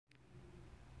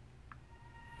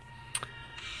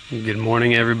Good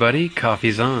morning, everybody.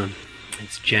 Coffee's on.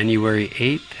 It's January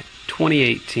 8th,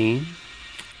 2018.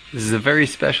 This is a very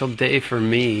special day for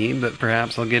me, but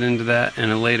perhaps I'll get into that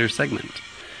in a later segment.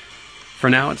 For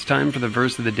now, it's time for the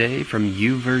verse of the day from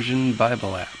YouVersion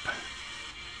Bible app.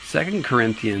 2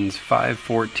 Corinthians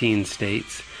 5:14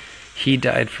 states, "He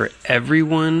died for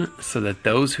everyone so that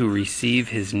those who receive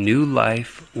his new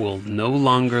life will no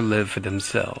longer live for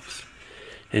themselves.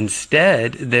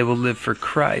 Instead, they will live for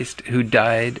Christ, who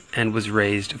died and was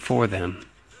raised for them."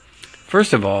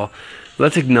 First of all,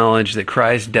 let's acknowledge that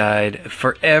Christ died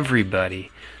for everybody,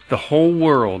 the whole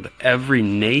world, every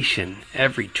nation,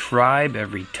 every tribe,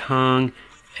 every tongue,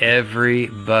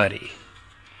 everybody.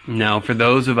 Now, for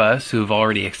those of us who have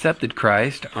already accepted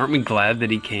Christ, aren't we glad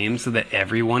that he came so that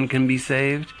everyone can be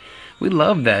saved? We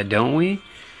love that, don't we?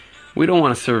 We don't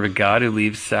want to serve a God who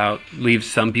leaves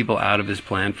some people out of his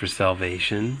plan for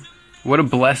salvation. What a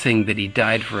blessing that he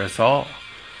died for us all.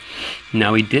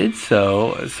 Now, he did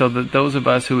so that those of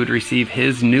us who would receive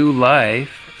his new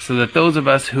life, so that those of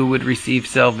us who would receive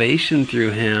salvation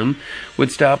through him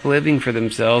would stop living for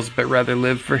themselves, but rather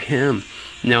live for him.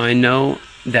 Now, I know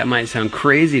that might sound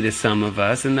crazy to some of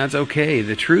us, and that's okay.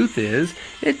 The truth is,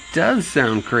 it does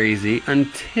sound crazy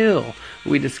until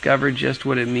we discover just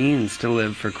what it means to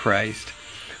live for Christ.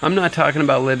 I'm not talking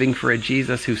about living for a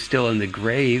Jesus who's still in the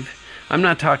grave. I'm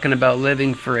not talking about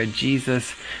living for a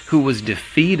Jesus who was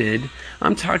defeated.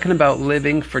 I'm talking about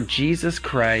living for Jesus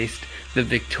Christ, the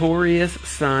victorious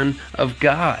Son of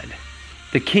God,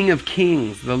 the King of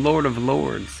Kings, the Lord of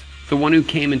Lords, the one who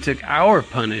came and took our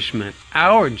punishment,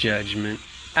 our judgment,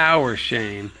 our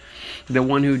shame, the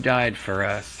one who died for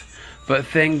us. But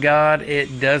thank God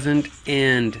it doesn't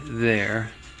end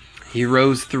there. He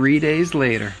rose 3 days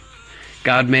later.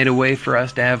 God made a way for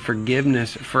us to have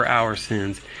forgiveness for our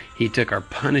sins. He took our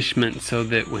punishment so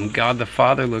that when God the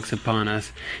Father looks upon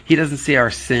us, he doesn't see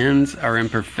our sins, our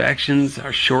imperfections,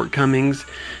 our shortcomings,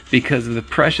 because of the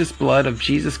precious blood of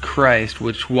Jesus Christ,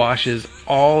 which washes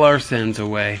all our sins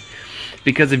away.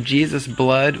 Because of Jesus'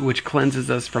 blood, which cleanses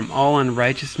us from all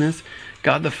unrighteousness,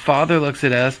 God the Father looks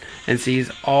at us and sees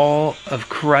all of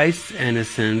Christ's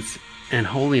innocence and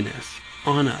holiness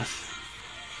on us.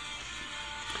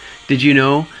 Did you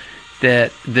know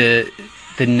that the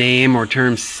name or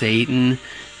term Satan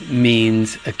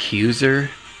means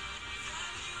accuser?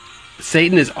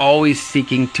 Satan is always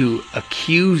seeking to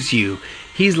accuse you.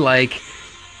 He's like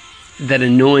that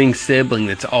annoying sibling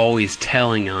that's always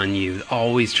telling on you,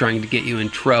 always trying to get you in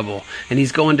trouble. And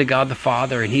he's going to God the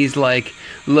Father and he's like,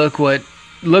 look what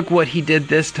he did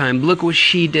this time. Look what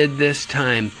she did this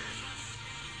time.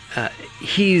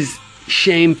 He's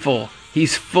shameful.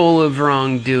 He's full of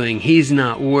wrongdoing. He's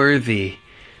not worthy.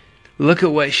 Look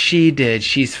at what she did.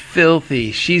 She's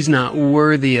filthy. She's not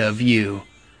worthy of you.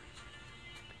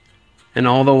 And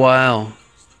all the while,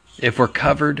 if we're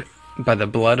covered by the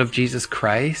blood of Jesus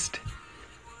Christ,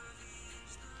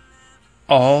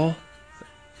 all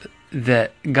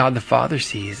that God the Father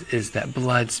sees is that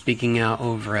blood speaking out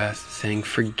over us, saying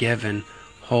forgiven,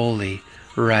 holy,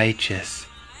 righteous.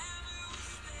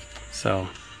 So,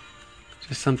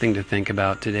 just something to think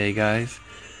about today, guys.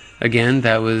 Again,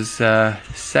 that was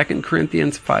 2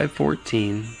 Corinthians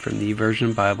 5:14 from the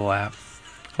YouVersion Bible app.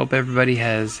 Hope everybody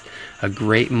has a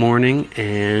great morning,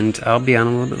 and I'll be on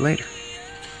a little bit later.